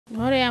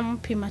Nkore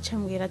yamupima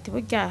cyambwira ati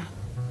burya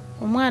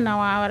umwana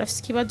wawe arafite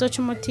ikibazo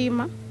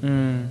cy'umutima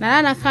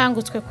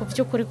naranakangutswe ku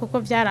by'ukuri kuko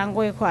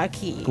byarangoye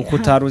kwakira kuko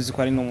utaruzi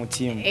ko ari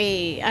n'umutima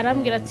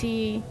arambwira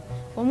ati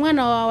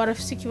umwana wawe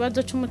arafite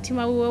ikibazo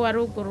cy'umutima wiwe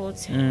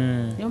warugurutse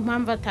niyo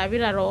mpamvu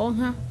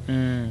atabiraronka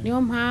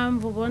niyo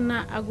mpamvu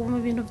ubona aguma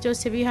ibintu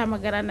byose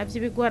bihamagarana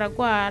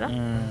by'ibigwaragwara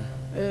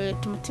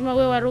umutima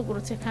we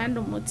warugurutse kandi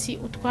umutsi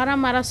utwara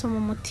amaraso mu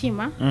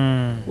mutima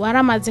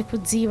waramaze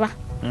kuziba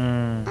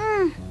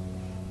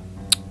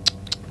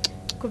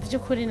ku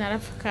by'ukuri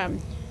narapfukamye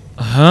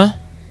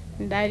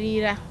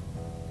ndarira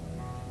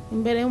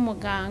imbere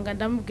y'umuganga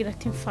ndamubwira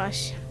ati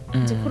mfasha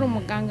nzi ko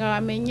umuganga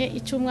wamenye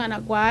icyo umwana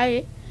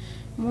agwaye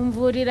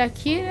mumvurira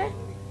kire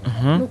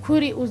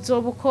nukuri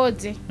uzoba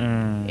ukoze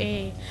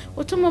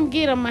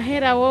utumubwira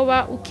amahera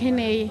woba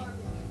ukeneye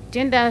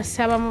genda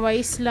saba mu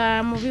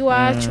bayisilamu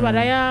biwacu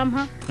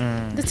barayampa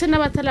ndetse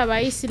n'abatari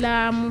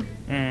abayisilamu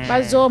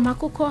bazompa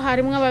kuko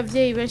harimo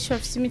abavyeyi benshi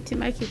bafite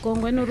imitima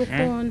y'ikigongwe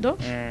n'urukundo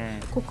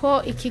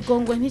kuko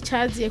ikigongwe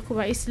nticaziye ku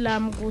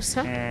bayisilamu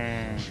gusa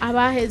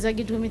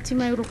abahezagijwe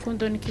imitima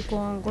y'urukundo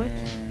n'ikigongwe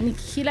ni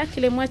kila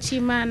kiremwa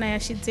c'Imana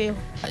yashizeho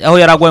aho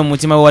yaragwaye mu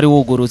mutima we wari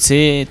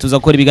wugurutse tuza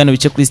gukora ibiganiro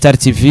bice kuri Star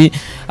TV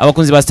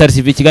abakunzi ba Star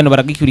TV ikiganiro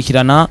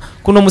baragikurikirana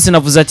kuno musi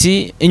navuze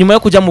ati inyuma yo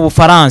kujya mu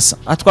Bufaransa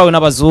atwawe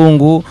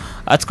n'abazungu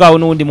atwawe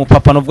n'undi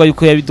mupapa novuga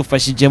yuko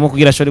yabidufashijemo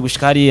kugira ashobore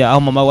gushika hariya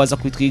aho mama waza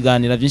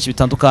kwitwiganira byinshi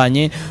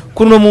bitandukanye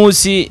kuno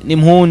musi ni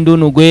mpundu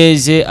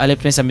nugweze ale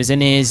prince ameze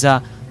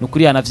neza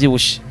nukuri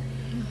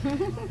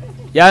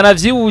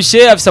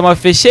yanavyibushe afise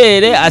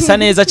amafeshere asa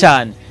neza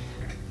cyane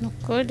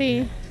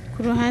nukuri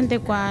ku ruhande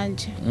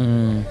rwanje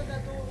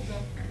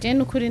je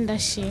nukuri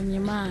ndashimye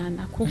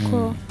Imana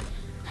kuko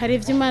hari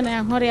ivyo Imana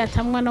yankoreye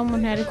atamwa no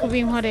muntu yari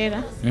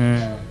kubinkorera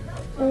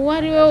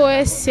uwari we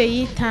wese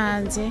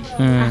yitanze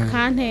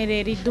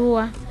akanterera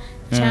iduwa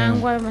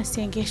cyangwa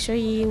amasengesho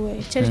yiwe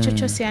icyo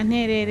cyose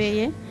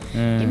yanterereye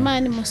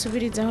Imana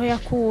imusubiriza aho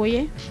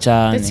yakuye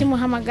ndetse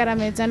muhamagara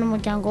meza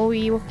n'umuryango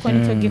wiwe kuko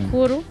nicyo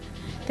gikuru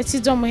ndetse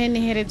izomuhe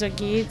n'iherezo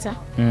ryiza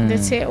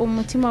ndetse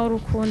umutima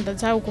w'urukundo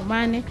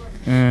zawugumane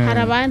hari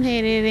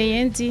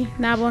abanterereye nzi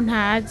nabo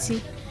ntazi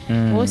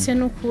bose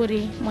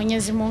nukuri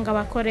Mwenyezi Mungu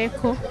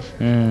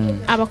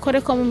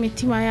abakoreko mu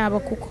mitima yabo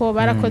kuko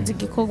barakoze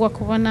igikorwa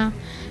kubona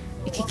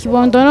iki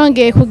kibondo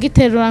nongeye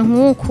kugiterura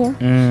nkuku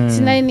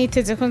sinari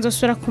niteze ko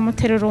nzosura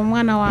kumuterura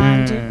umwana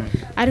wanje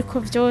ariko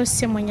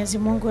byose Mwenyezi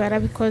Mungu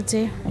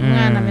yarabikoze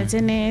umwana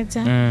ameze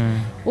neza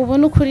ubu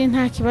nukuri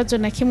nta kibazo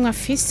na kimwe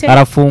afise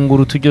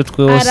arafungura utujyo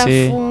twose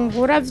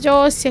arafungura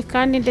byose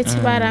kandi ndetse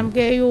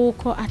barambwiye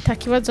yuko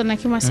atakibazo na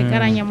kimwe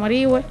asigaranye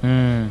muri we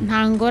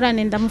nta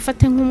ngorane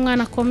ndamufate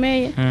nk'umwana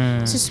akomeye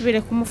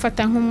sisubire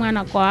kumufata nk'umwana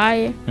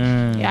agwaye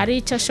ari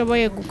icyo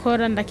ashoboye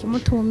gukora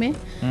ndakimutume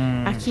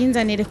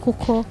akinzanire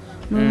kuko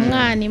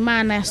numwana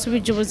Imana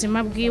yasubije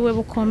ubuzima bwiwe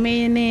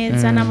bukomeye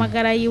neza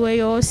n'amagara yiwe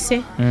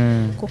yose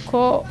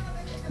kuko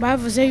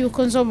bavuze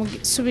yuko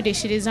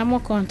nzomusubirishirizamo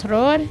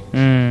controle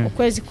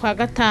ukwezi kwa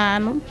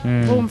gatanu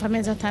bumva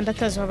amezi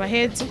 6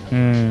 azobaheze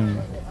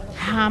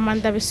hama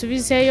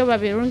ndabisubizeyo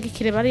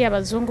babirungikire bari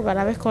abazungu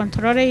barabe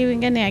controle yiwe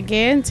ingene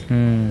yagenze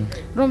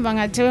urumva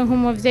nka jewe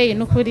nk'umuvyeyi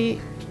nukuri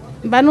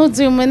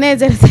banuzi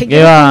umunezero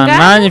tegeka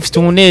nanye mfite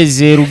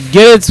umunezero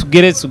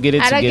ugeretse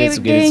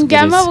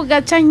ngama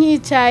bugaca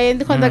nkicaye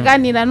ndiko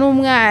ndaganira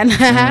n'umwana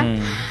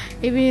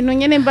ibintu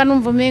nyene mba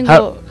numva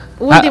umengo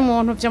undi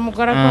muntu byo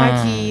mugora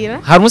kwakira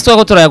hari umunsi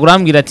wako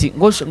turayagurambira ati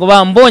ngo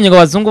bambonye ngo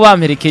abazungu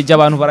bamperekeje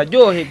abantu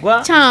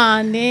bararyoherwa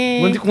cyane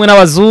ngo ndi kumwe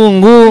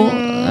n'abazungu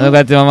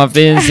agati mama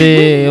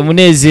pense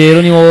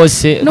umunezero ni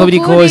wose uko biri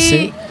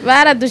kose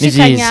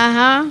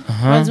baradushikanya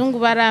abazungu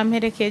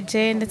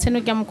baramperekeje ndetse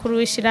n'ujya mukuru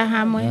wishira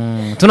hamwe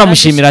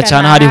tunamushimira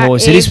cyane hari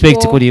hose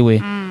respect kuri we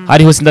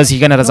hari hose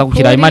ndazikiganira za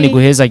kukira Imana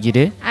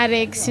iguhezagire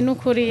Alex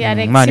nukuri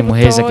Alex Imana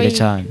imuhezagire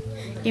cyane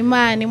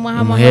Imana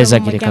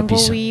imuhezagire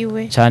kabisa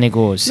cyane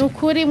gose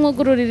nukuri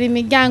mwugururira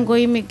imiryango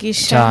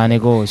y'imigisha cyane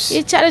gose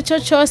icare cyo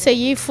cyose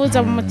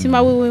yifuza mu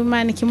mutima wiwe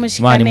Imana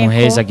ikimushikane Imana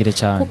imuhezagire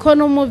cyane kuko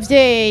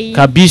n'umuvyeyi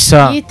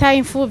kabisa yita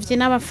imfuvyi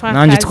n'abafakazi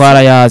nanjye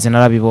twarayaze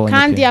narabibonye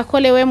kandi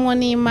yakolewemwo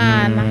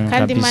n'Imana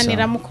kandi Imana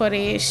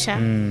iramukoresha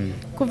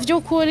ku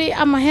vy'ukuri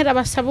amahera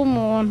basaba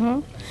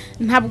umuntu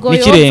ntabwo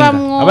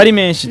yovamwo abari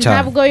menshi cyane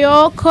ntabwo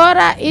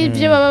yokora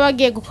ibyo baba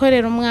bagiye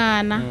gukorera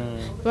umwana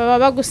baba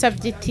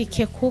bagusabye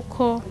itike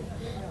kuko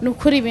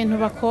nukuri ibintu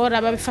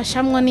bakora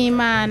babifashamwe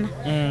n'Imana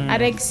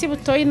Alex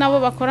butoyi nabo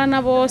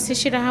bakorana bose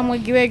shira hamwe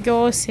giwe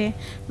gyose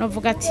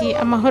novuga ati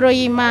amahoro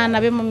y'Imana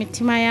be mu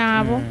mitima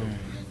yabo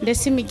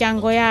ndetse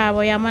imiryango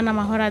yabo yamana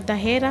amahoro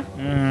adahera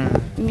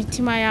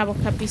imitima yabo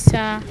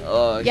kabisa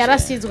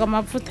yarasizwe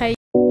amavuta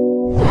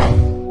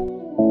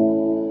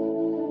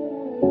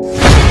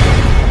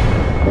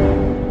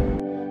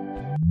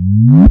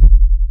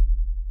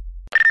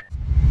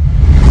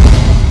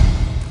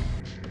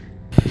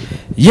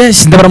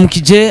Yes,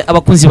 ndabaramukije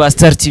abakunzi ba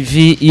Star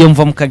TV iyo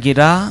mva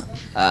mukagera.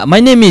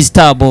 My name is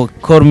Tabo,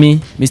 call me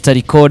Mr.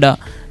 Recorder,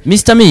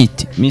 Mr.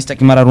 Meat, Mr.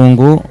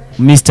 Kimararungu,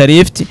 Mr.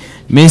 Lift,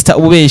 Mr.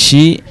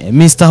 Ubeshi,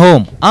 Mr.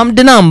 Home. I'm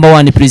the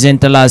 #1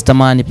 presenter, last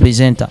man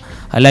presenter.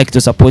 I like to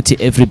support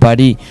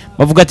everybody.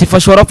 Bavuga ati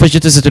fasha warafashe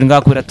twese turi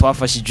ngakubira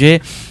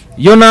twafashije.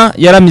 Yona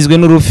yaramizwe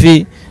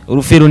n'urufi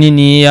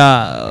runini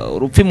ya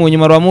urupfi mu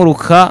nyuma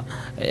rwamuruka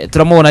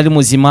turamubona ari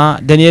muzima.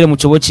 Daniel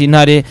Mucoboci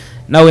intare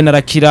nawe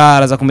narakira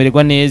araza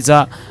kumererwa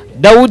neza.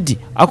 Daudi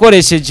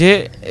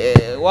akoresheje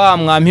wa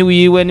mwami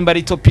wiwe nimba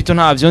ari topito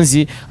ntavyo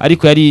nzi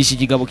ariko yarishe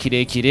igigabo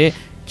kirekire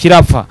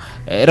kirapfa.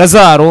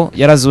 Lazaro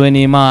yarazuwe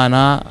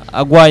n'Imana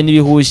agwaye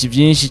n'ibihushi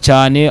byinshi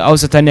cyane aho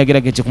satani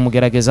yagerageje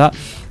kumugerageza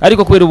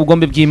ariko kubera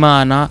ubugombe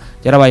bw'Imana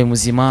yarabaye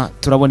muzima.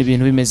 Turabona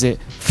ibintu bimeze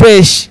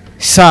fresh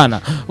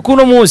sana.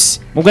 Kuno munsi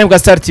mu bwa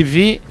Star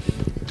TV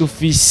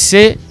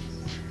dufise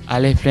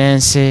Ale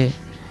Prince.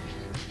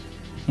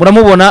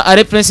 Muramubona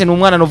Ale Prince ni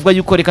umwana novuga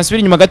yuko reka nsubira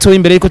inyuma gato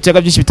imbere yuko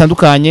tuyaga byinshi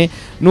bitandukanye.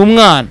 Ni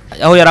umwana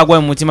aho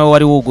yaragwaye mu mutima we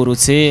wari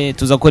wugurutse.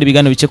 Tuzakora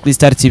ibiganiro bice kuri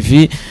Star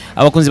TV.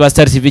 Abakunzi ba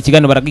Star TV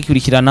ikiganiro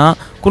baragikurikirana.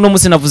 Kuno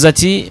munsi navuze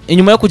ati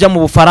inyuma yo kuja mu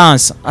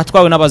Bufaransa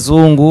atwawe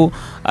n'abazungu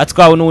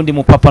atwawe n'undi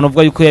mu papa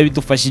novuga yuko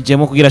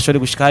yabidufashijemo kugira ashore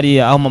gushika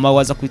hariya aho mama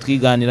waza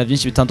kwitwiganira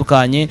byinshi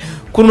bitandukanye.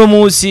 Kuno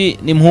munsi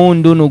ni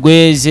mpundu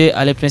nugweze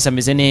Ale Prince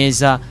ameze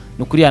neza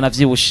nukuri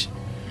yanavyibushe.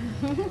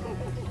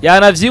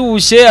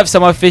 Yanavyibushe afise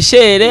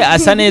amafeshere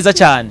asa neza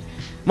cyane.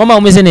 Mama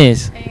umeze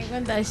neza? Ego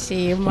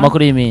ndashima.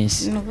 Makuru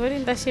y'iminsi. Nukuri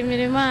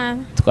ndashimira Imana.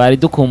 Twari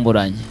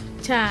dukumburanye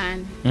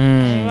Cyane.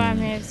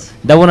 Bameze.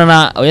 Ndabona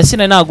na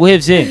oyasina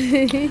naguhevye.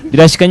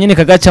 Birashika nyene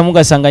kagaca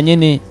mugasanga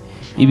nyene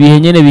ibihe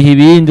nyene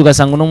bihibindi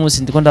ugasanga no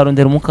munsi ndiko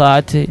ndarondera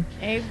umukate.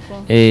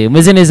 Ego.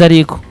 Umeze neza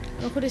ariko.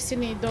 Nukuri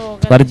sinidoga.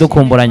 Twari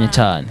dukumburanye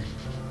cyane.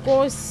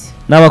 Gose.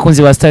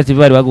 N'abakunzi ba Star TV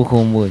bari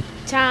bagukumbuye.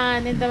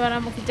 Cyane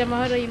ndabaramukije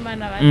amahoro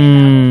y'Imana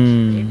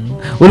bane.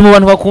 Uri mu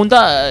bantu bakunda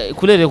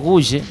kurere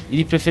rouge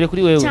iri préféré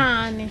kuri wewe?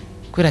 Cyane.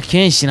 Kwera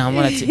kenshi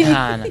namara ati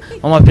hana.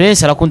 Mama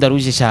Prince arakunda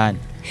rouge cyane.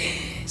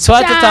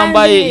 Swata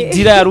tambaye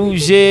idira ya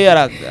rouge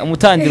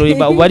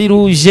umutandiro ubari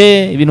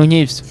rouge ibintu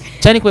nk'ivyo.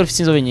 Cyane kwera ufite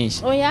inzobe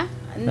nyinshi. Oya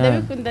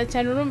ndabikunda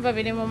cyane urumva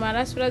biri mu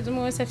maraso urazi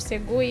umwe wese afise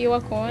guyi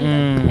wakunda.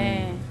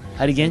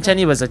 Hari genca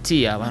nibaza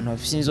ati abantu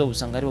bafite inzobe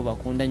usanga aribo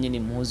bakunda nyine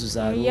impuzu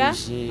za rouge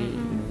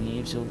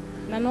nk'ivyo.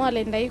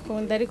 Nanuale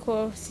ndayikunda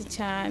ariko si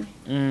cyane.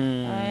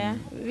 Oya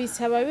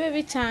bisaba bibe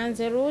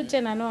bicanze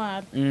rouge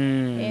nanuale.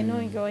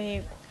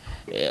 Nongohego.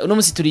 Uno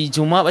musi turi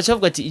Ijuma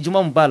bacavuga ati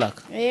Ijuma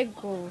Mubarak.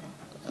 Yego.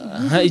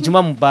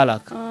 Ijuma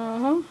Mubarak.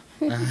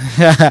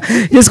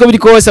 Yesko biri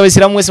kose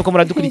abasiramu wese ko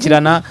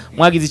muradukurikirana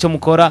mwagize icyo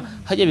mukora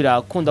haje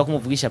birakunda ko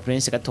muvugisha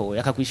Prince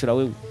gatoya akakwishura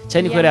wewe.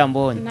 Cyane ko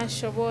yambonye.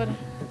 Nashobora.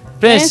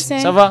 Prince,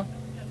 ça va?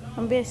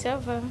 Ambe ça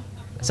va.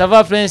 Ça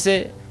va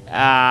Prince?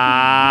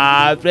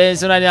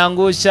 Prince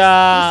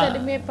unaniangusha.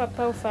 Nisalimie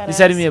papa Ufaransa.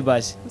 Nisalimie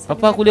basi.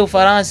 Papa kule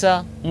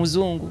Ufaransa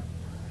mzungu.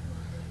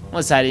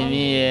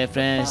 Musalimie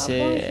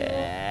Prince.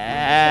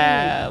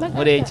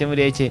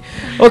 Mureke.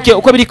 Okay,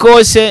 uko biri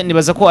kose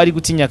nibaza ko ari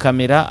gutinya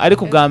kamera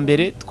ariko bwa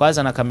mbere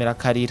twazana kamera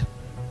karira.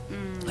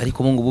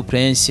 Ariko mungu bu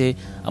Prince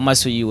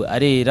amaso yiwe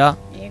arera.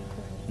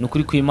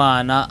 Nukuri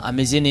kw'Imana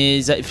ameze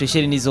neza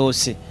ifresheri ni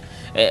zose.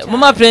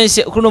 Mama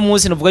Prince kuno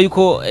munsi navuga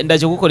yuko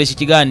ndaje gukoresha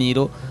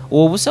ikiganiro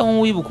uwo busa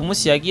nk'uwibuka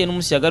umunsi yagiye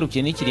n'umunsi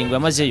yagarukiye n'ikiringo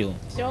yamazeyo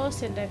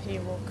byose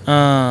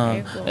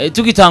ndavyibuka.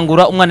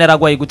 Tugitangura umwana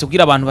yaragwaye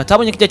gutubwira abantu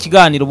batabonye kijya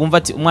kiganiro bumva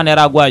ati umwana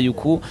yaragwaye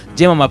uku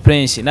je Mama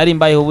Prince nari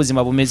mbayeho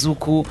ubuzima bumeze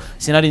uku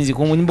sinarinzi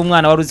ko nimba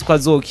umwana wari uzi ko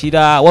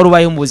azokira wari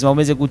ubayeho mu buzima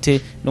bumeze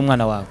gute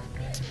n'umwana wawe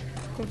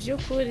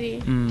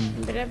kuvyukuri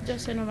mbere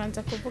byose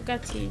nubanza kuvuga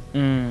ati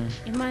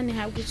Imana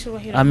ihabwa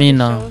icubahiro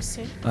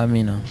byose.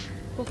 Amina.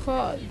 Kuko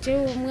je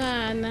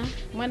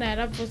umwana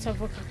yaravutse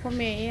avuka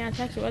akomeye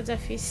atakibazo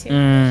afise.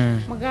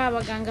 Mugabo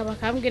abaganga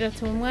bakambwira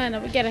ati umwana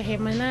burya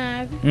arahema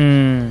nabi.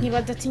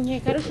 Nkibaza ati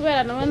nkeka ari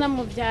kubera nabona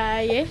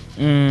muvyaye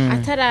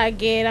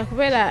ataragera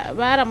kubera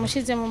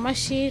baramushize mu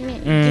mashini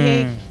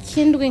igihe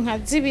kindwi nka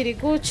zibiri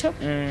guco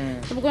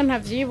ubwo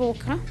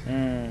ntavyibuka.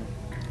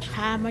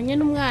 Hamanye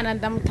n'umwana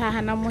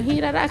ndamutahana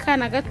muhira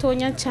arakana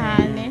gatonya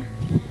cyane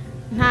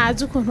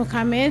ntazi ukuntu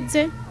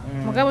kameze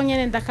mugabo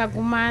nyene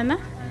ndakagumana.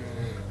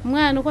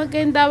 Umwana uko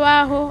agenda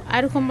abaho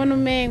ariko mbona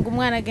umenga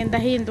umwana agenda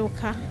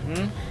ahinduka.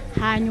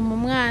 Hanyuma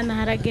umwana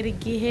haragera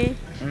igihe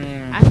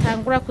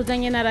atangura kuza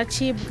nyene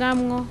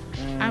aracibwamwo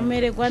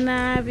amererwa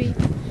nabi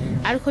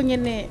ariko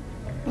nyene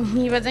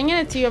nkibaza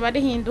nyene tiyo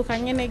barihinduka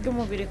nyene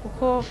ry'umubiri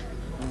kuko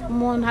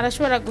umuntu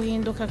arashobora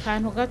guhinduka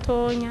akantu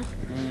gatonya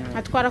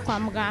atwara kwa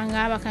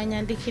muganga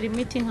bakanyandikira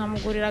imiti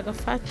nkamugurira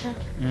agafata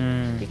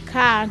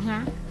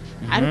bikanka.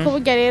 Ariko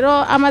burya rero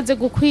amaze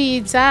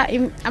gukwiza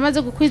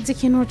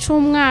ikintu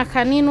c'umwaka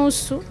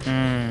n'inusu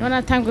none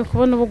atanguye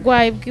kubona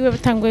ubugwayi bwiwe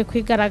butanguye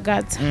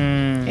kwigaragaza.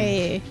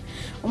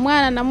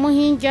 Umwana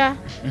namuhinja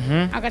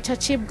agaca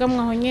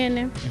acibwamwo aho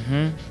nyene.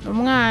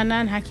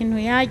 Umwana nta kintu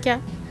yarya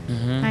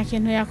nta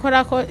kintu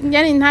yakora ko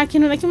yani nta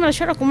kintu na kimwe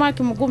ashobora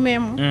kumaka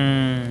imugumemo.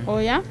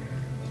 Oya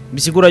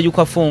bisigura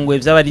yuko afunguye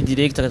byaba ari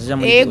direct akaja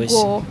muri wese.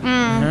 Ego.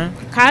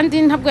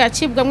 Kandi ntabwo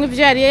yacibwamwe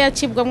ivyo yari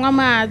yacibwamwe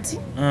amazi.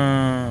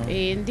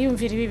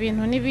 Ndiyumvira ibi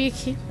bintu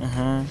nibiki.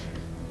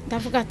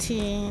 ndavuga ati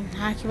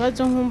nta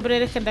kibazo nkumbure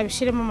reka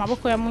ndabishire mu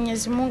maboko ya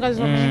Munyezi Mungu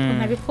azomenya ko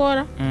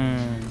nabikora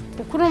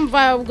kuko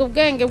urumva ubwo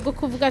bwenge bwo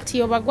kuvuga ati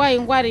yo bagwaye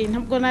ingwara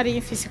ntabwo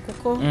nari mfise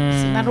kuko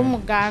sinari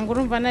umuganga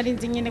urumva nari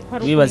nzi nyene ko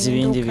ari wibaza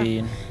ibindi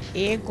bintu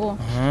yego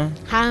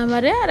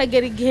hama rero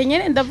aragera igihe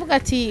nyene ndavuga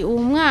ati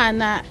uwo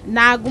mwana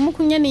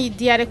nagumuka nyene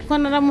yidiyare kuko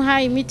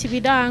naramuhaye imiti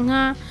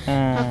biranka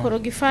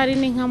akoroga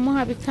ifarini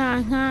nkamuha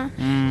bikanka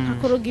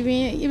akoroga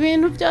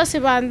ibintu byose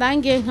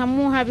bandangiye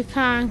nkamuha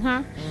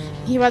bikanka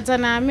nkibaza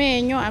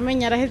namenyo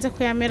amenyo araheze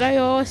ko yamera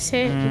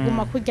yose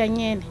biguma kurya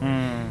nyene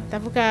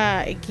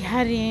ndavuga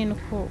igihari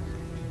nuko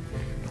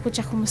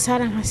kuja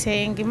kumusara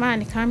nkasenga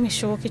Imana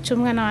ikampishoboka ico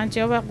umwana wanje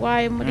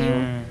yobagwaye muri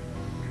we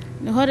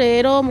niho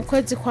rero mu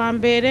kwezi kwa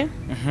mbere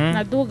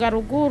naduga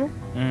ruguru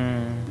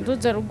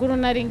nduza ruguru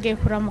nari ngiye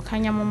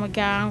kuramukanya mu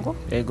muryango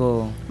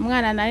ego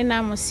umwana nari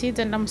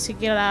namusize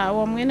ndamusigira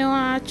uwo mwene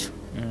wacu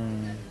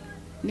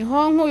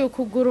niho nkuyu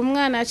kugura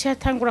umwana yaciye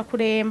atangura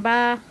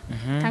kuremba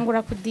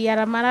atangura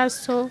kudiyara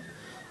amaraso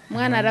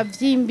umwana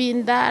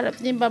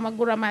aravyimba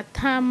amaguru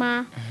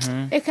amatama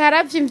eka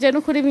yaravyimbye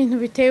n'ukuri ibintu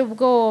biteye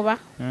ubwoba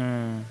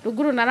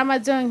ruguru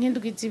naramaze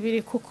nk'indwi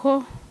zibiri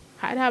kuko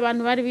hari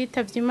abantu bari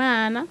bitavye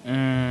Imana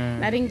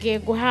nari ngiye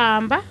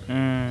guhamba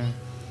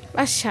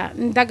basha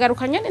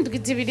ndagaruka nyene indwi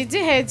zibiri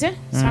ziheze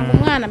sanga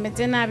umwana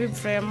ameze nabi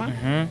vraiment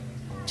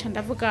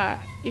ndavuga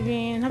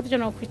ibintu byo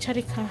no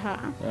kwicarika ha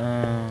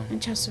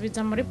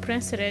ncasubiza muri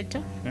Prince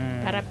Regent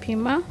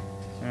barapima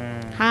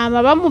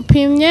hama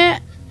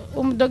bamupimye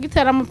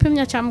umudogiteri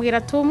amupimye acambwira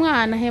ati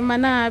umwana hema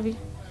nabi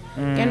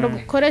genda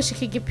ukoresha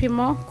iki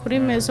gipimo kuri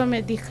maison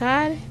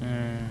medicale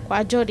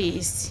kwa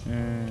Joris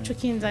cyo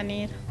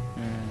kinzanira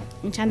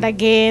nca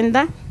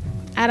ndagenda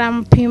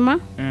aramupima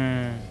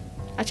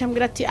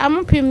acambwira ati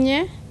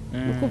amupimye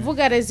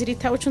ukuvuga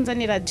resultat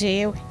ucunzanira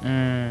jewe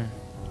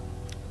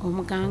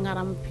umuganga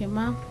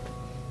aramupima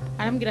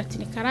arambwira ati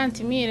ni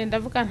 40,000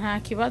 ndavuga nta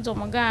kibazo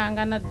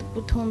muganga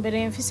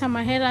nagutumbereye mfise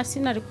amahera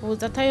sinari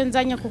kuza atayo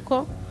nzanya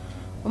kuko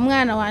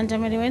umwana wanje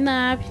amerewe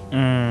nabi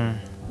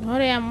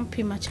ntore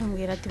yamupima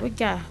acambwira ati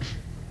burya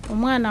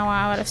umwana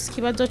wawe arafise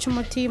ikibazo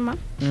cy'umutima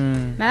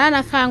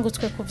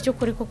naranakangutswe ku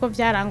by'ukuri kuko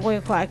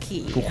byarangoye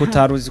kwakira kuko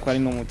utaruzi ko ari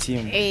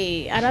n'umutima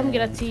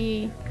arambwira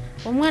ati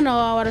umwana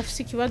wawe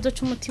arafise ikibazo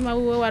cy'umutima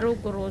wiwe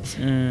warugurutse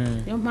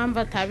niyo mpamvu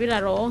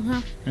atabiraronka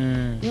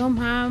niyo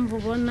mpamvu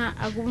ubona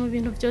aguma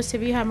ibintu byose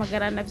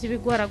bihamagarana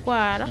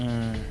by'ibigwaragwara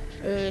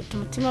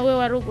umutima we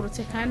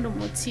warugurutse kandi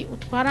umutsi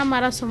utwara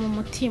amaraso mu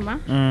mutima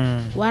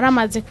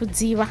waramaze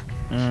kuziba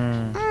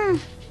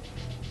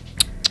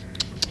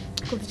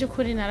ku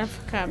by'ukuri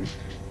narafukamye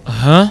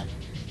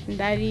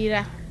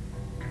ndarira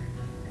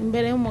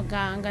imbere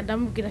y'umuganga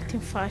ndamubwira ati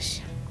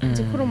mfasha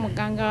nzi ko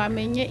umuganga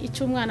wamenye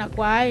icyo umwana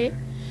agwaye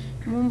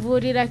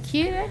mumvurira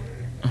kire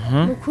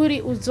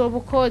nukuri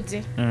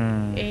uzobukoze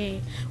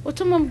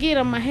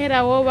utumubwira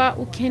amahera woba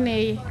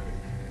ukeneye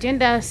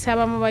genda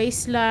saba mu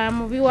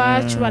bayisilamu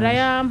biwacu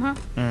barayampa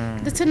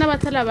ndetse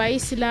n'abatari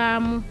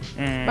abayisilamu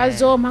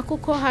bazompa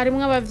kuko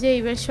harimwe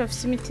abavyeyi benshi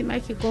bafite imitima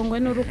y'ikigongwe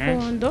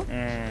n'urukundo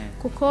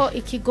kuko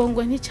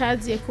ikigongwe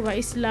nticyaziye ku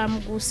bayisilamu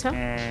gusa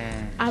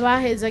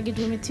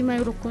abahezagirwa imitima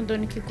y'urukundo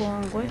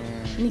n'ikigongwe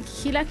ni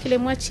kila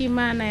kiremwa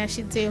c'Imana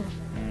yashizeho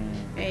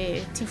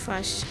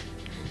tifasha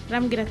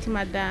rambwira ati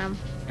madame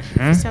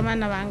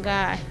samana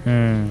bangahe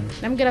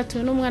nambwira ati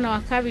n'umwana wa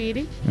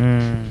kabiri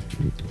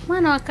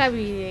umwana wa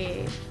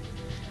kabiri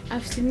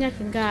afite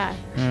imyaka ingahe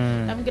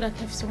nambwira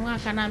ati afite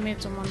umwaka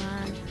n'amezi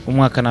 8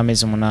 umwaka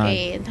n'amezi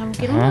 8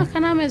 ndamubwira umwaka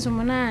n'amezi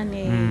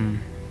 8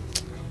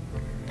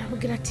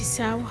 ndabwira ati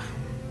sawa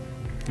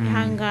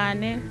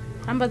ihangane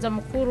ambaza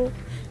mukuru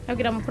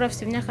nabwira mukuru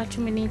afite imyaka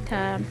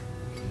 15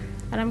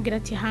 arambwira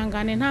ati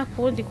hangane nta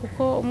kundi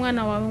kuko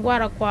umwana wawe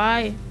ngwara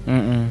kwaye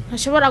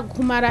ntashobora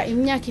kumara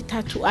imyaka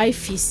 3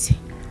 ayifise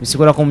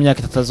bisigura ko mu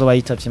myaka 3 azoba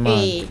yitavye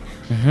Imana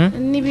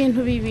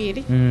n'ibintu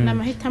bibiri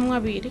n'amahitamwe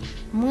abiri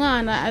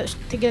umwana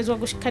ategerezwa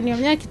gushikana iyo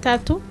myaka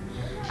 3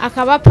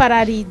 akaba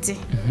paralize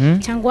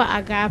cyangwa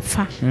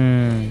agapfa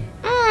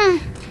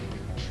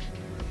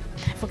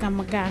ndavuga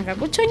muganga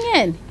guco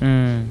nyene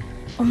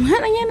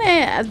umwana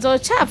nyene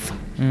azocapfa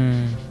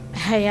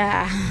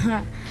haya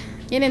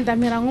nyene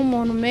ndamera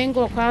nk'umuntu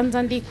mengo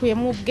kwanza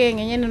ndikuyemo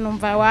ubwenge nyene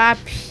numva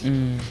wapi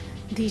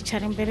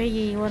ndicara imbere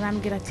yiwe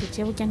arambwira ati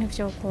je burya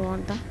ntivyo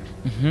ukunda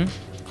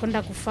ko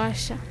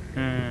ndagufasha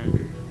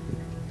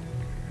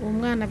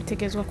umwana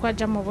bitegezwa ko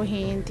aja mu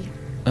Buhindi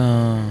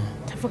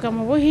ndavuga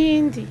mu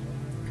Buhindi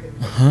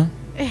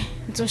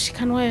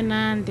nzoshikanwayo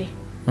nande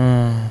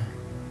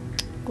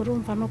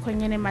urumva nuko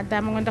nyene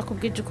madame ngo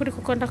ndakubwije ukuri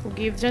kuko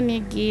ndakubwiye ivyo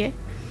nigiye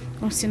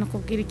unsino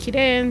kubwira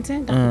ikirenze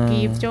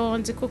ndakubwiye ivyo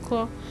nzi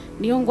kuko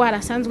niyo ngwara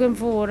asanzwe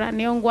mvura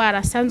niyo ngwara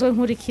asanzwe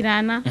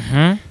nkurikirana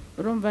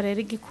urumva rero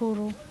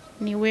igikuru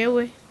ni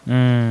wewe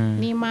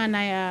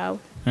n'Imana yawe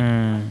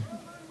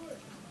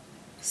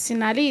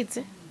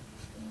sinarize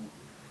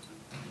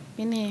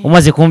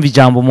umaze kumva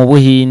ijambo mu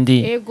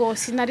Buhindi ego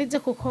sinarize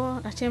kuko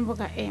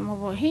nacemvuga mu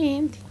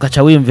Buhindi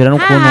gaca wiyumvira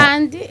n'ukuntu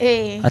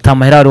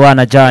atamahera wari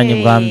wanajanye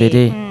bwa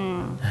mbere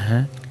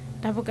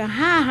ndavuga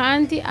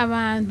hahandi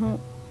abantu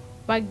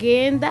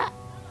bagenda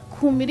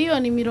ku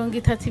miliyoni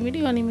 30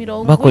 miliyoni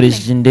 40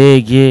 bakoresheje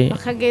indege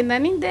bakagenda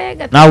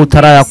n'indege nawe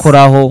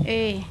utarayakoraho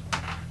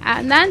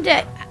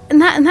nanje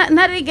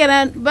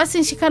ntarigera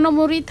basinshika no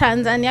muri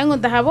Tanzania ngo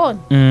ndahabona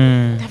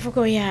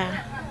ndavuga ya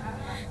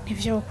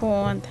nivyo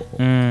ukunda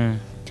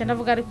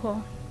ndavuga ariko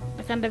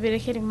akanda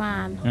birekera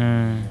Imana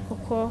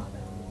kuko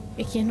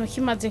ikintu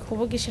kimaze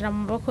kubugishira mu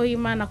maboko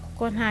y'Imana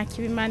kuko nta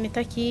kibi Imana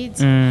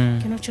itakizi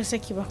ikintu cyose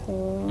kiba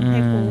ku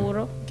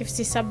nteguro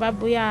gifite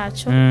sababu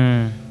yacu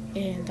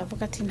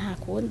ndavuga ati nta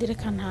kundi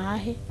reka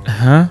ntahe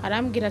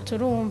arambwira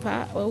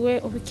turumva wewe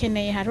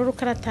ubikeneye hari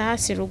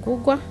urukaratasi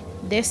rugugwa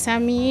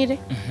desamire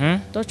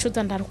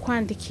docuza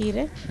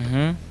ndarukwandikire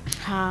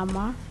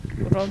hama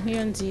uronke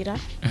iyo nzira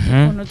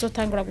ukuntu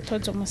uzotangura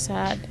gutoza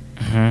umusada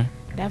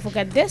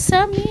ndavuga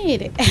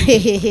desamire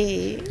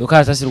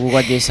ukaratasi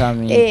rugugwa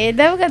desamire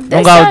ndavuga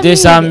ngaho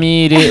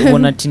desamire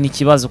ubona ati ni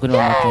kibazo kuri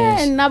mama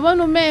pese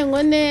nabona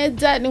umengo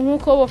neza ni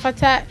nkuko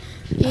bofata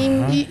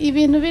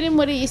ibintu biri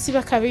muri iyi si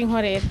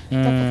bakabinkorera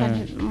ndavuga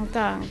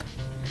muganga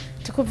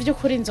tukuvye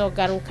ukuri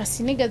nzogaruka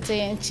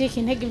sinigaze ncika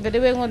intege imbere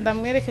we ngo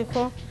ndamwereke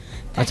ko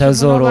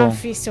atazoro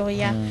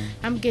oya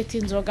ambwiye ati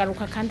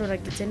nzogaruka kandi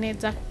uragize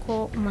neza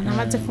kuko umuntu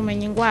amaze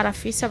kumenya ingwara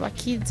afise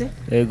abakize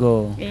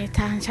yego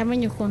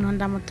tancamenye ukuntu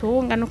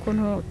ndamutunga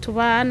n'ukuntu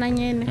tubana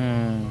nyene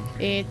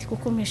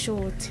kuko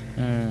mpishute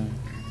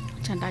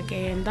ca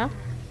ndagenda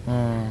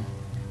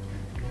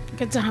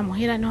ngeze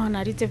hamuhira niho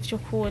narize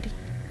vy'ukuri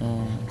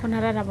ko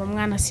nararaba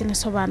umwana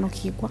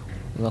sinasobanukirwa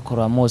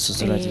bakora mose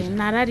uzuragira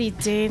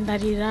nararize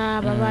ndarira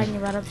ababanyi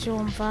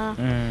baravyumva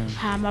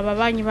hama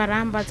ababanyi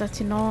barambaza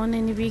ati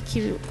none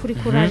nibiki kuri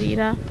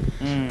kurarira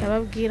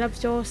ndababwira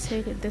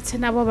byose ndetse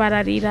nabo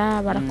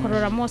bararira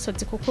barakorora mose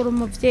zikukura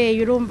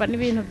umuvyeyi urumva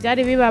n'ibintu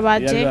byari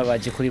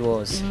bibabaje kuri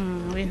bose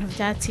ibintu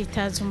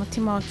byatsitaza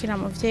umutima wa kira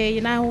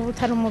muvyeyi naho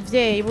utari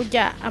umuvyeyi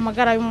burya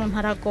amagara y'umuntu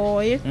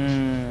aragoye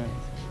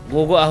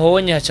gogo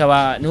ahonye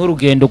hacaba niho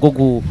urugendo rwo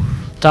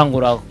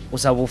gutangura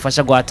gusaba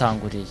ubufasha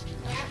gwatanguriye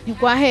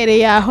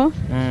ntigwahereye aho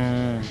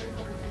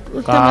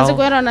utamaze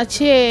guhera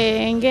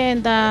naciye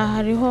ngenda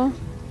hariho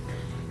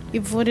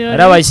ivuriro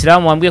ari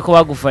abayisilamu wambwiye ko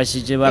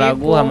bagufashije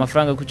baraguha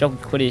amafaranga yo kuja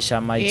gukoresha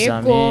ama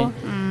examen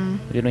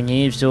ibintu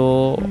nk'ivyo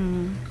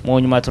mu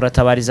nyuma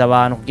turatabariza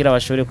abantu kugira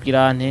bashobore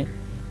kugirante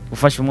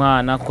gufasha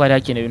umwana kuko hari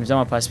hakenewe ibintu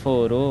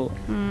by'amapasiporo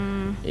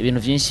ibintu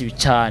byinshi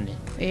cyane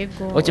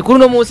kuri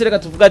uno munsi reka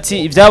tuvuga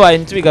ati ibyabaye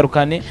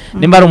ntitubigarukane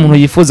nimba ari umuntu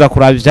yifuza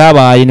kuraba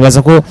ibyabaye nibaza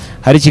ko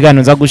hari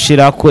ikiganiro nza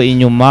gushira ko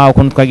inyuma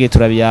ukuntu twagiye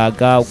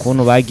turabiyaga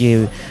ukuntu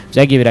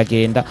byagiye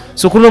biragenda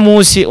so kuri uno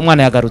munsi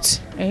umwana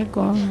yagarutse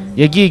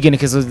yagiye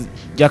igenekezo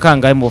rya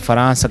kangahe mu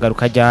Bufaransa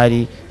agaruka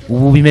ryari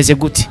ubu bimeze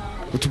gute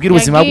utubwira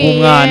ubuzima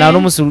bw'umwana no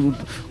munsi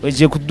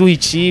ugiye kuduha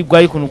icigwa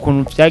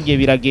ukuntu byagiye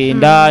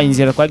biragenda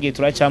inzira twagiye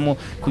turacamo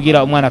kugira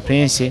umwana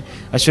prince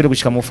ashobore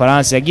gushika mu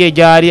Bufaransa yagiye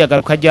ryari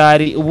agaruka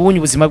ryari ubunye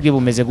ubuzima bwe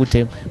bumeze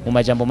gute mu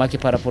majambo make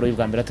paraporo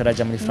y'ubwa mbere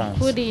ataraja muri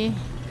France kuri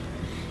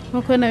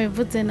nkuko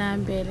nabivuze na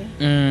mbere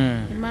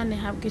Imana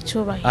ihabwa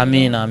icubahiro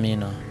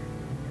amina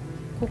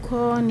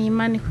kuko ni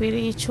Imana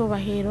ikwiriye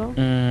icubahiro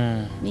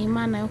ni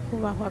Imana yo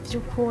kubahwa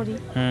by'ukuri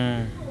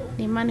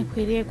ni Imana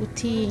ikwiriye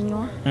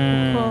gutinywa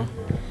kuko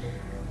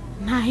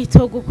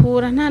ntahito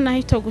gukura nta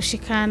nahito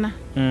gushikana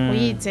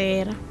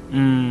uyizera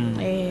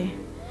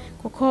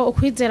kuko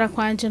ukwizera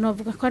kwanje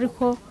novuga ko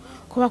ariko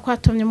kuba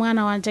kwatumye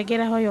umwana wanje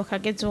ageraho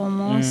yokageze uwo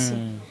munsi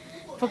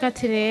vuga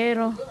ati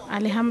rero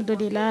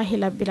alhamdulillahi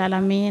rabbil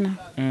alamin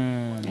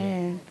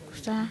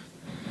gusa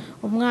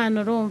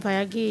umwana urumva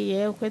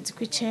yagiye ukwezi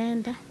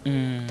kw'icenda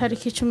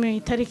tariki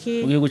 10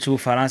 tariki ugiye guca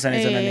Ubufaransa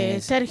neza na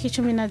neza tariki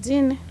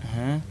 14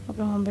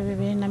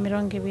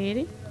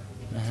 2022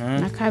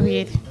 na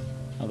kabiri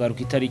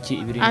agaruka itariki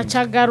 2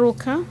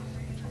 acagaruka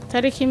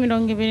tariki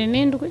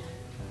 27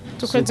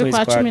 tukwezi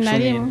kwa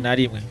 11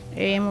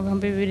 mu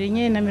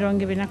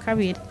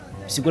 2022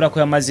 sigura ko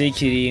yamaze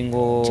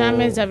ikiringo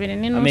cy'amezi 2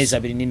 n'inusu amezi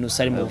 2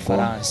 n'inusu ari mu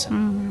Bufaransa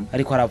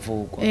ariko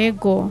aravugwa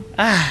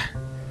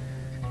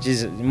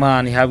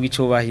Imana ihabwa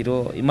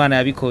icubahiro Imana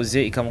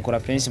yabikoze ikamukora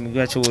prince mu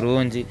gihugu cy'u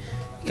Burundi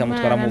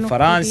ikamutwara mu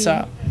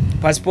Bufaransa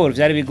passport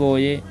byari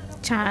bigoye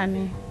cyane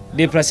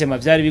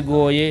déplacement byari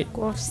bigoye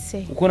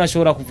gose uko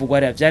nashobora kuvugwa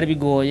ari byari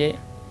bigoye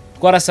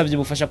twarasabye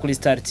ubufasha kuri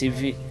Star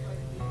TV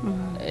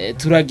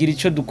turagira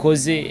ico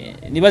dukoze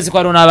nibaze ko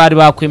ari n'abari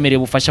bakwemereye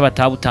ubufasha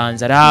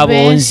batabutanze ari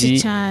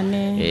abonzi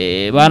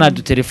bana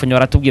dutelefone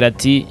baratubwira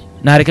ati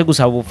nareke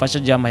gusaba ubufasha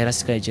je amahera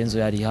sikaye genzo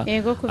yariha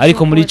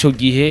ariko muri ico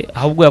gihe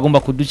ahubwo yagomba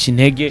kuduca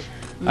intege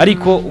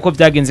ariko uko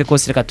byagenze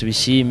kose reka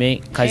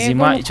tubishime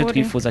kazima ico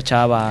twifuza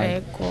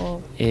cabaye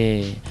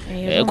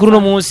kuri uno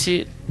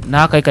munsi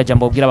nakaye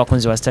kajambo ubwira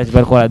abakunzi ba Star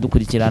bariko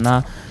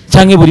baradukurikirana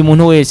canke buri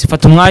muntu wese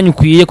fata umwanya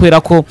ukwiye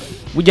kwera ko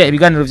burya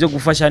ibiganiro byo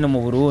gufasha hano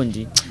mu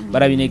Burundi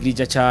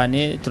barabinegrija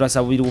cyane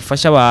turasabira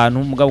ubufasha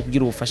abantu mugabo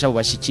kugira ubufasha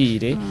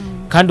bubashikire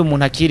kandi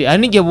umuntu akiri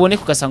ari n'igihe bubone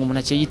kugasanga umuntu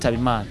aciye yitaba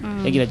Imana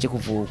yagiraje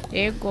kuvugwa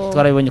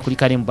twarabibonye kuri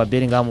Karim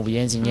Babel ngaha mu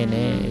Buyenzi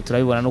Nyene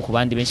turabibona no ku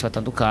bandi benshi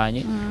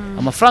batandukanye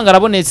amafaranga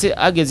arabonetse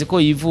ageze ko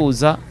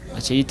yivuza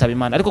ace yitaba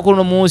Imana ariko kuri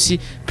no munsi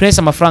Prince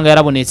amafaranga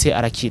yarabonetse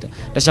arakira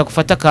ndashaka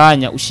gufata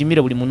kanya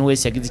ushimire buri muntu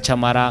wese yagize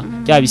icamara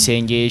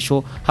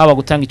byabisengesho haba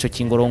gutanga ico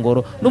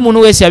kingorongoro n'umuntu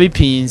wese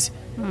yabipinze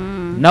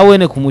nawe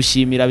ne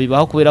kumushimira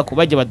bibaho kubera ko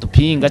bajye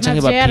badupinga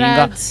canke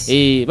bapinga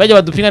bajye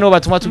badupinga nibo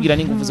batuma tugira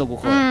n'ingufu zo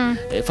gukora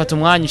fata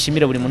umwanya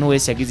ushimire buri muntu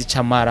wese yagize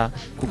icamara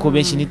kuko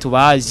benshi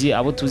ntitubazi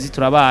abo tuzi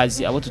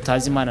turabazi abo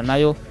tutazi Imana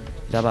nayo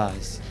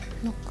irabazi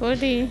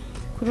nukuri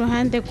ku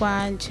ruhande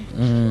rwanje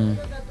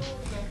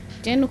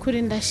je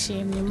nukuri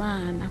ndashimye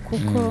Imana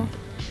kuko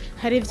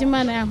hari ivyo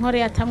Imana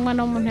yankoreye atamwa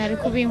no muntu yari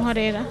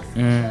kubinkorera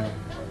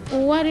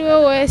uwo ari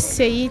we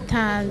wese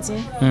yitanze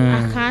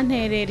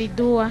akanterera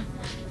iduwa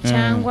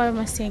cyangwa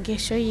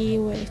amasengesho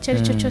yiwe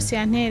cyo cyose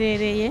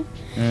yanterereye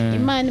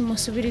Imana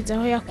imusubiriza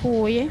aho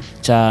yakuye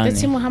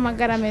ndetse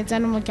muhamagara meza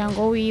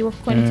n'umuryango wiwe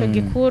kuko nicyo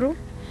gikuru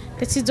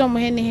ndetse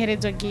izomuhe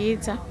n'iherezo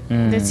ryiza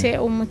ndetse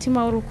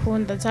umutima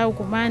w'urukundo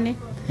azawugumane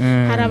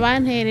hari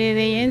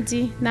abanterereye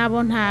nzi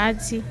nabo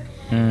ntazi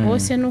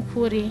bose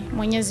nukuri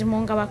Mwenyezi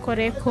Mungu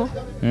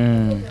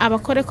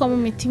abakoreko mu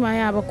mitima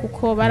yabo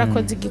kuko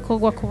barakoze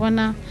igikorwa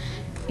kubona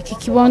iki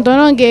kibondo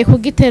nongeye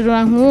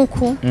kugiterura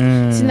nkuku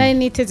sinari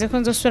niteze ko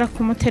nzosura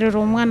kumuterura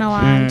umwana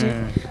wanje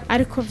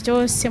ariko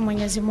byose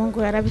Mwenyezi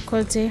Mungu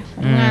yarabikoze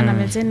umwana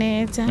ameze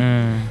neza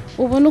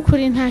ubu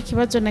nukuri nta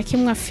kibazo na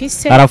kimwe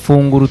afise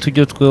arafungura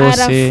utujyo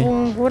twose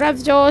arafungura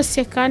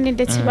byose kandi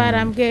ndetse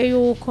barambwiye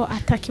yuko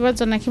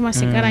atakibazo na kimwe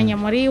asigaranye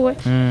muri we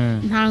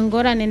nta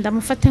ngorane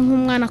ndamufate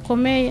nk'umwana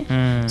akomeye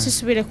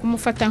sisubire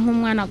kumufata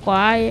nk'umwana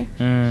gwaye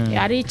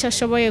ari icyo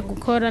ashoboye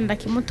gukora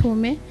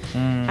ndakimutume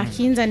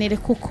akinzanire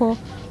kuko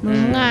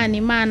n'umwana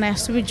Imana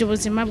yasubije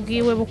ubuzima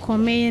bwiwe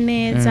bukomeye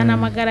neza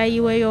n'amagara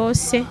yiwe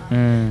yose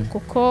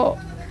kuko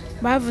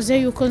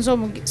bavuze yuko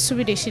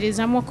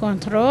nzomusubirishirizamo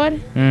control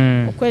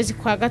ukwezi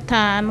kwa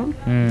gatanu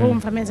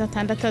bumva amezi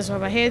 6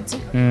 azobaheze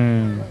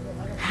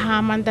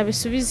hama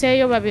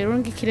ndabisubizeyo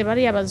babirungikire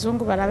bari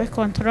abazungu barabe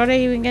control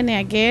yiwe ingene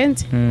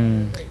yagenze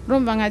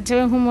urumva nka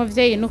jewe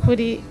nk'umuvyeyi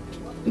n'ukuri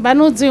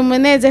banuzi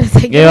umunezero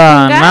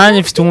tegeka nanye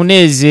mfite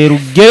umunezero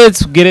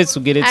ugeretse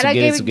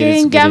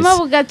ngama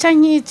bugaca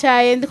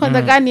nkicaye ndiko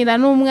ndaganira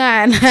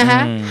n'umwana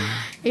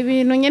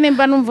ibintu nyene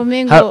mba numva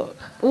umengo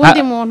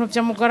undi muntu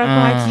byo mugora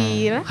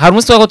kuhakira hari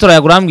umunsi wako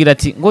turayagurambwira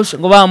ati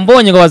ngo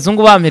bambonye ngo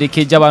abazungu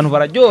bamperekeje abantu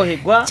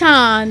bararyoherwa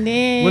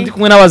cyane undi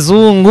kumwe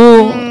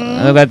n'abazungu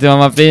agatema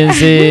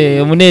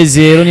amapense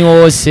umunezero ni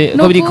wose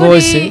uko biri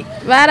kose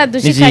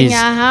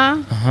baradushikanya aha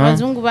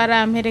abazungu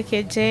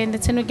baramperekeje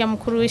ndetse n'urya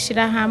mukuru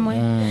wishira hamwe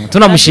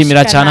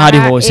tunamushimira cyane hari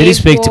hose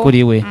respect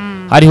kuri we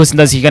hari hose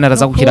ndaziganira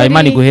za gukira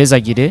Imana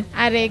iguhezagire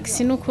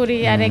Alex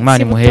n'ukuri Alex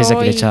Imana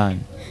imuhezagire cyane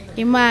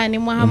Imana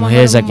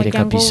imuhezagire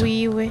kabisa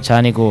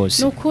cyane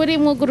gose nukuri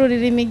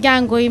mwugururira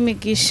imiryango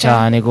y'imigisha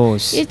cyane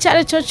gose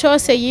icare cyo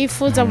cyose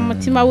yifuza mu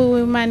mutima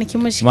wiwe Imana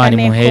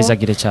Imana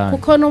imuhezagire cyane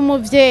kuko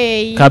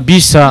n'umuvyeyi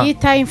kabisa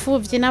yita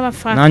imfuvyi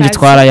n'abafakazi nanje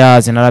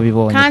twarayaze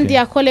narabibonye kandi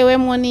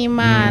yakolewemo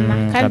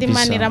n'Imana kandi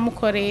Imana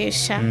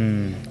iramukoresha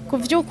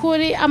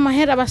kuvyukuri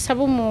amahera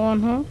basaba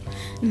umuntu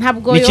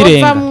ntabwo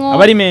yovamwo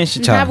abari menshi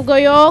cyane ntabwo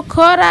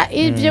yokora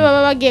ibyo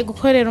baba bagiye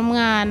gukorera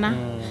umwana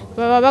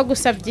baba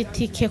bagusabye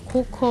itike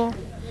kuko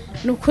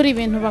nukuri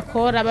ibintu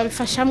bakora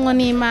babifashamwe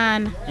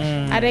n'Imana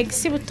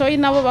Alex butoyi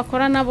nabo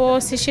bakorana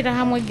bose ishira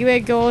hamwe giwe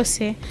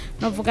ryose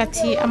novuga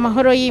ati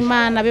amahoro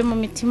y'Imana be mu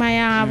mitima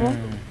yabo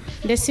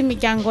ndetse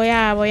imiryango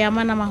yabo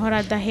yamana amahoro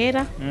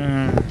adahera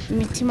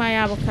imitima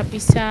yabo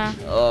kabisa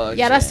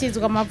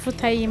yarasizwe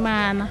amavuta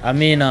y'Imana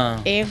amina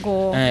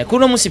ego kuri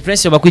no musi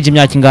Prince bakwije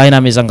imyaka ingahe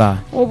n'ameza ngahe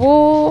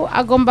ubu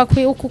agomba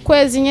ku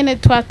kwezi nyene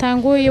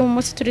twatanguye mu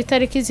munsi turi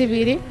tariki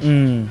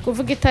 2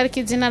 kuvuga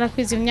itariki zinara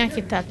kwiza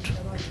imyaka 3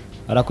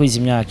 arakwiza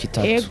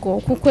imyaka 3 ego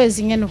ku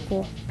kwezi nyene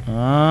uko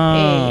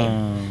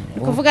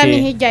kuvuga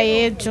ni hirya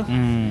yejo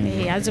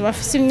azoba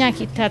afise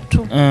imyaka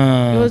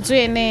 3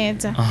 yuzuye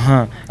neza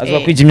azoba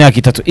kwije imyaka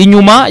 3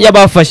 inyuma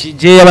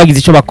yabafashije yabagize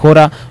ico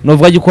bakora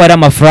novuga yuko hari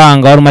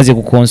amafaranga wari umaze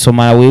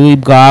gukonsoma wewe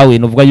bwawe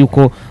novuga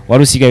yuko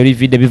wari usigaye uri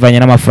vide bivanye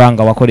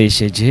n'amafaranga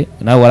wakoresheje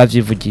nawe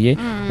waravyivugiye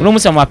uno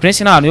munsi ama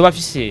Prince n'ahantu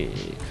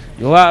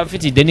yoba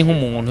afite ideni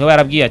nk'umuntu yoba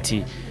yarabwiye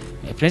ati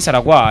Prince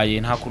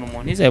aragwaye nta kuntu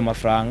umuntu iza ayo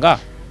mafaranga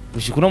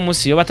gushika uno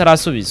munsi yoba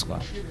atarasubizwa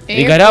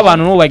igari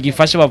abantu n'ubu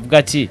bagifashe bavuga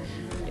ati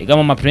ega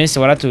mama Prince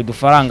waratuye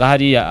udufaranga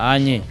hariya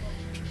anye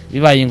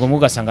bibaye ngombwa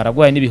ugasanga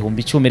aragwaye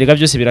n'ibihumbi 10 rega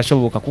byose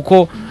birashoboka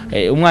kuko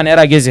umwana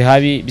yarageze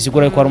habi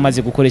bisigura yuko ari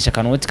umaze gukoresha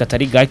kanoti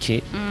katari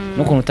gake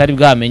n'ukuntu utari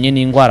bwamenye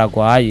n'ingwara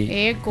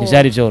agwaye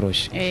ivyari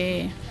byoroshe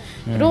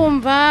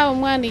rumva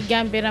umwana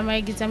igambera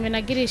amayegizame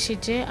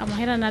nagirishije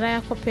amahera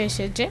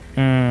narayakopesheje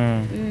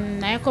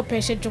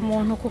nayakopesheje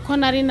umuntu kuko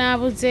nari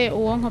nabuze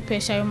uwo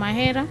nkopesha ayo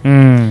mahera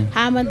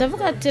hama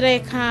ndavuga ati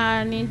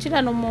reka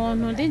ninjirana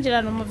umuntu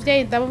ndinjirana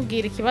umuvyeyi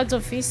ndamubwira ikibazo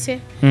mfise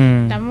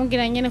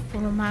ndamubwira nyene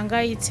kuntu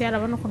mpangayitse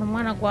arabona ukuntu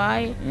umwana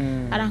agwaye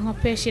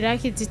arankopesha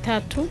iraki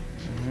 3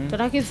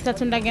 turaki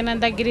 3 ndagenda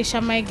ndagirisha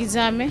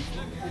amayegizame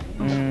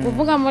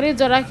kuvuga muri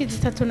izo raki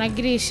 3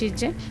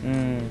 nagirishije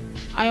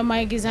ayo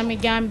mayegizame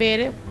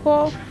ryambere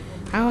ko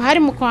aho hari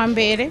mu kwa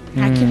mbere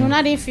nta kintu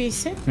nari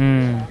mfise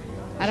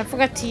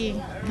aravuga ati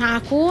nta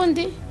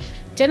kundi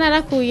je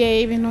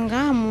narakuye ibintu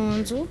ngaha mu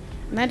nzu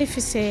nari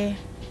mfise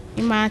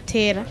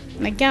imatera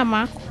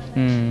naryamako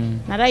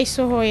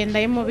narayisohoye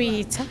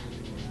ndayimubitsa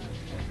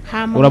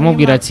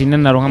uramubwira ati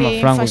naronka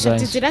amafaranga uzanye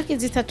uzanye ziraki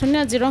zitatu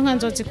nizironka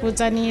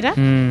nzozikuzanira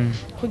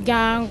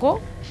kugira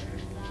ngo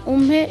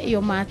umpe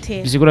iyo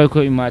matera bisigura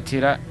ko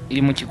imatera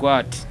iri mu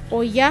kigwati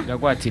oya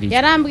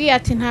yarambwiye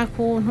ati nta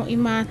kuntu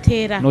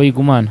imatera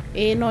noyigumana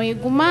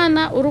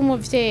noyigumana uri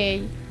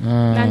umuvyeyi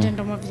nanje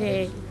ndi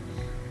umuvyeyi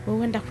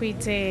wowe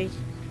ndakwizeye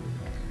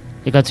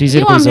reka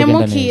twizere ko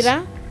bizogenda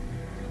neza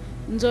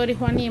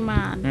nzorihwa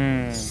n'Imana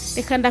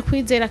reka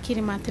ndakwizera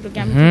kiri matera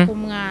uryamye ku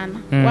mwana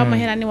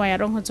w'amahera ni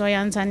wayaronka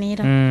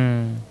uzoyanzanira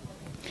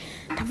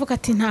ndavuga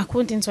ati nta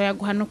kundi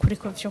nzoyaguha no kuri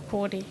ko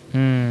vy'ukuri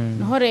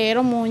naho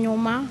rero mu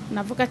nyuma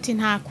navuga ati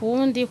nta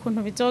kundi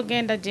ukuntu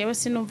bizogenda jewe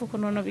sinumva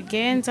ukuntu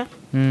bigenza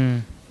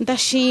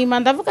ndashima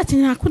ndavuga ati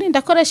nta kundi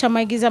ndakoresha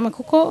amagizame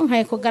kuko nka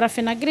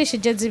ekogarafe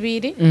nagirishije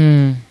zibiri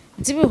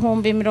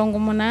z'ibihumbi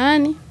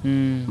 80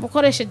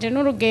 bukoresheje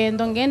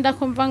n'urugendo ngenda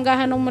kumva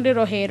ngaha no muri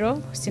Rohero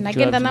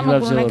sinagenda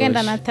n'amaguru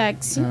nagenda na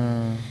taxi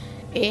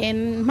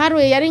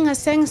mparuye yari nka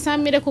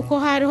 500 kuko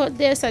hariho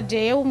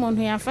desaje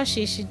umuntu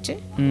yamfashishije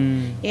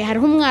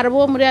hariho umwarabu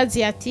wo muri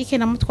Asiatique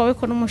namutwawe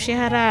ko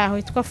n'umushehara aho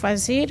yitwa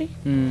Fazili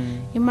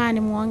Imana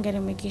imwongere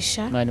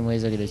imigisha Imana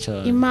muhezagire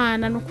cyane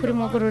Imana n'ukuri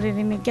mugururira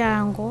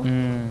imiryango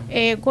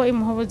ego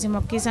imuha ubuzima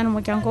bwiza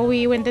n'umuryango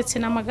wiwe ndetse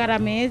n'amagara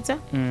meza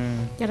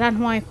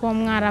yarantwaye ko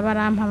umwarabu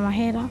arampa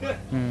amahera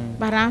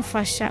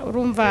baramfasha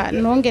urumva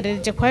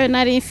nongerereje kwayo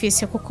nari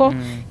mfise kuko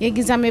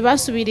yegizame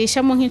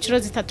basubirishamo nk'incuro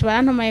zitatu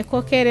barantomaye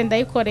ko kere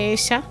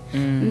ndayikoresha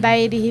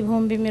ndayiriha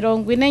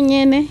 40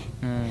 nyene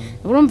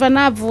urumva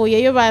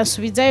navuye yo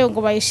basubizayo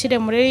ngo bayishire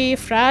muri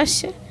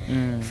flash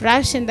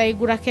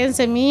ndayigura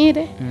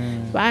 15000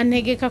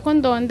 bantegeka ko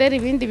ndondera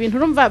ibindi bintu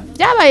urumva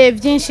byabaye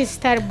byinshi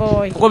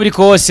Starboy uko biri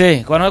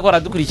kose abantu bako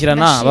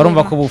baradukurikirana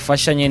barumva ko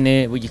bufasha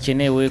nyene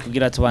bugikenewe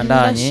kugira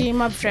tubandanye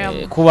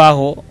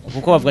kubaho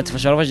kuko bavuga ati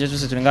fasha barafashije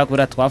twese turi ngaha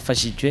kubera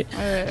twafashijwe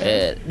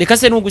reka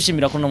se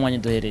n'ugushimira ko no mwanya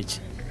duhereje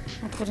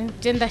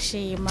je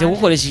ndashima je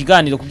gukoresha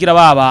ikiganiro kugira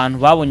ba bantu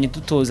babonye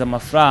dutoza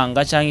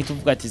amafaranga canke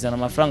tuvuga ati zana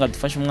amafaranga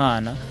dufasha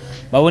umwana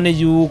babone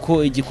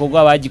yuko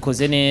igikorwa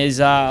bagikoze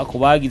neza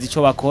kubagize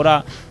ico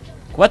bakora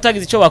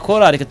kubatagize ico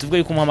bakora reka tuvuge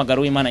yuko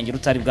umuhamagaro w'Imana ngira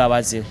utari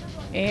bwabazeho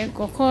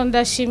ego ko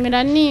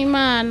ndashimira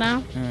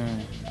n'Imana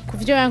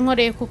kuvyo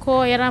yankoreye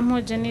kuko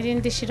yarampuje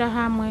nirindi shira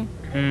hamwe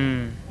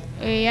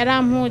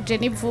yarampuje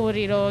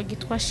n'ivuriro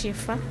gitwa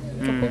Shifa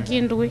cyo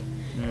kugindwi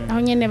aho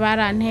nyene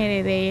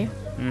baranterereye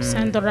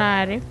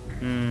 $100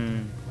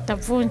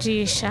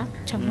 ndavunjisha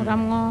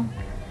cankuramwo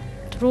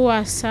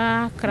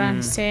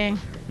 345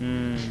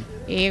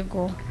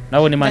 ego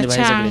nabone Imana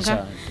ibahezagire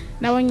cyane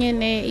nabo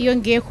nyene iyo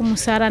ngiye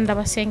kumusara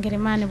ndabasengera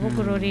Imana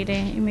ibugururire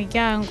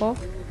imiryango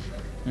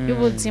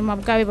y'ubuzima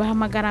bwawe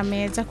bahamagara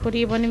meza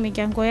kuri bo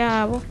n'imiryango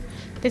yabo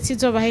ndetse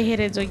izobaha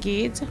iherezo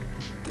ryiza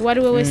Wari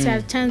we wese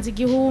yacanze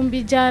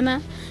igihumbi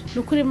jana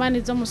nukuri Imana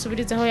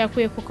izomusubiriza aho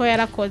yakuye kuko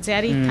yarakoze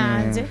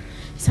yaritanze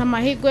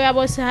samahigo ya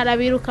bose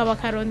harabiruka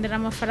bakarondera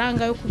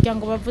amafaranga yo kugira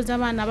ngo bavuze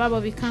abana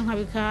babo bikanka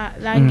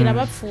bikarangira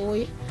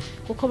bapfuye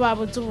kuko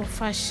babuze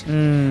ubufasha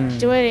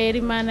jewe rero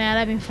Imana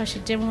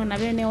yarabimfashijemwe na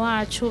bene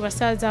wacu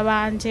basaza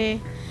banje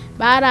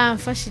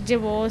baramfashije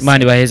bose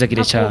Imana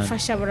ibahezagire cyane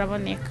ubufasha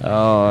buraboneka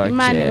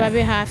Imana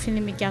babe hafi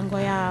n'imiryango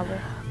yabo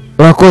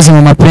urakoze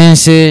mu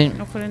mapense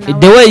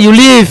the way you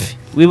live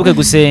wibuke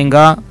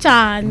gusenga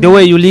the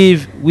way you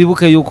live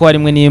wibuke yuko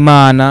arimwe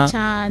n'Imana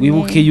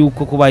wibuke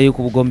yuko kubaye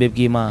ku bugombe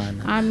bw'Imana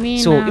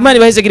so Imana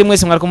ibahezegire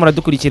mwese mwariko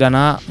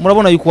muradukurikirana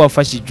murabona yuko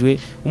wafashijwe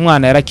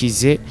umwana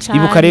yarakize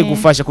ibuka rero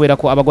gufasha kubera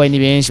ko abagwayi ni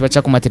benshi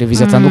baca ku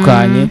mateleviziyo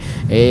atandukanye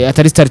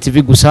atari Star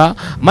TV gusa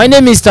my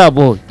name is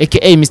Starboy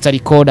aka Mr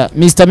Recorder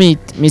Mr Meat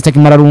Mr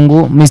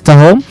Kimararungu Mr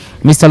Home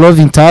Mr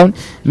Loving Town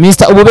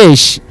Mr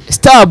Ububeshi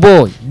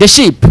Starboy the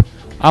sheep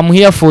I'm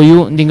here for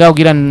you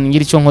ndingagira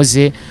ngira icyo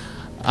nkoze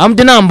I'm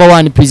the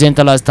 #1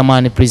 presenter last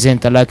man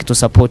presenter like to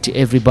support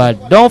everybody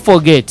don't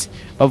forget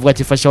bavuga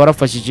ati fasha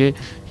warafashije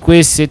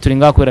kwese turi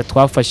ngaho kwera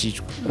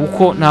twafashijwe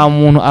kuko nta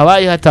muntu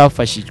abaye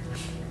hatafashijwe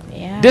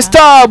the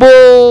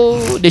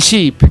Starboy the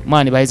sheep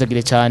man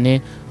bahezagire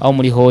cyane aho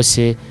muri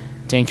hose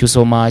thank you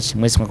so much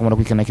mwese mwakomara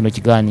kwikana kino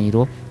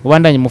kiganiro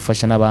ubandanye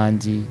mufasha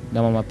nabandi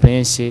na mama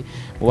Prince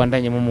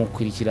ubandanye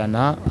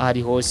mumukurikirana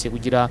ari hose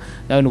kugira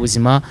nawe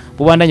n'ubuzima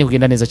ubandanye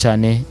kugenda neza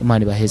cyane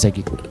Imana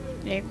ibahezagire.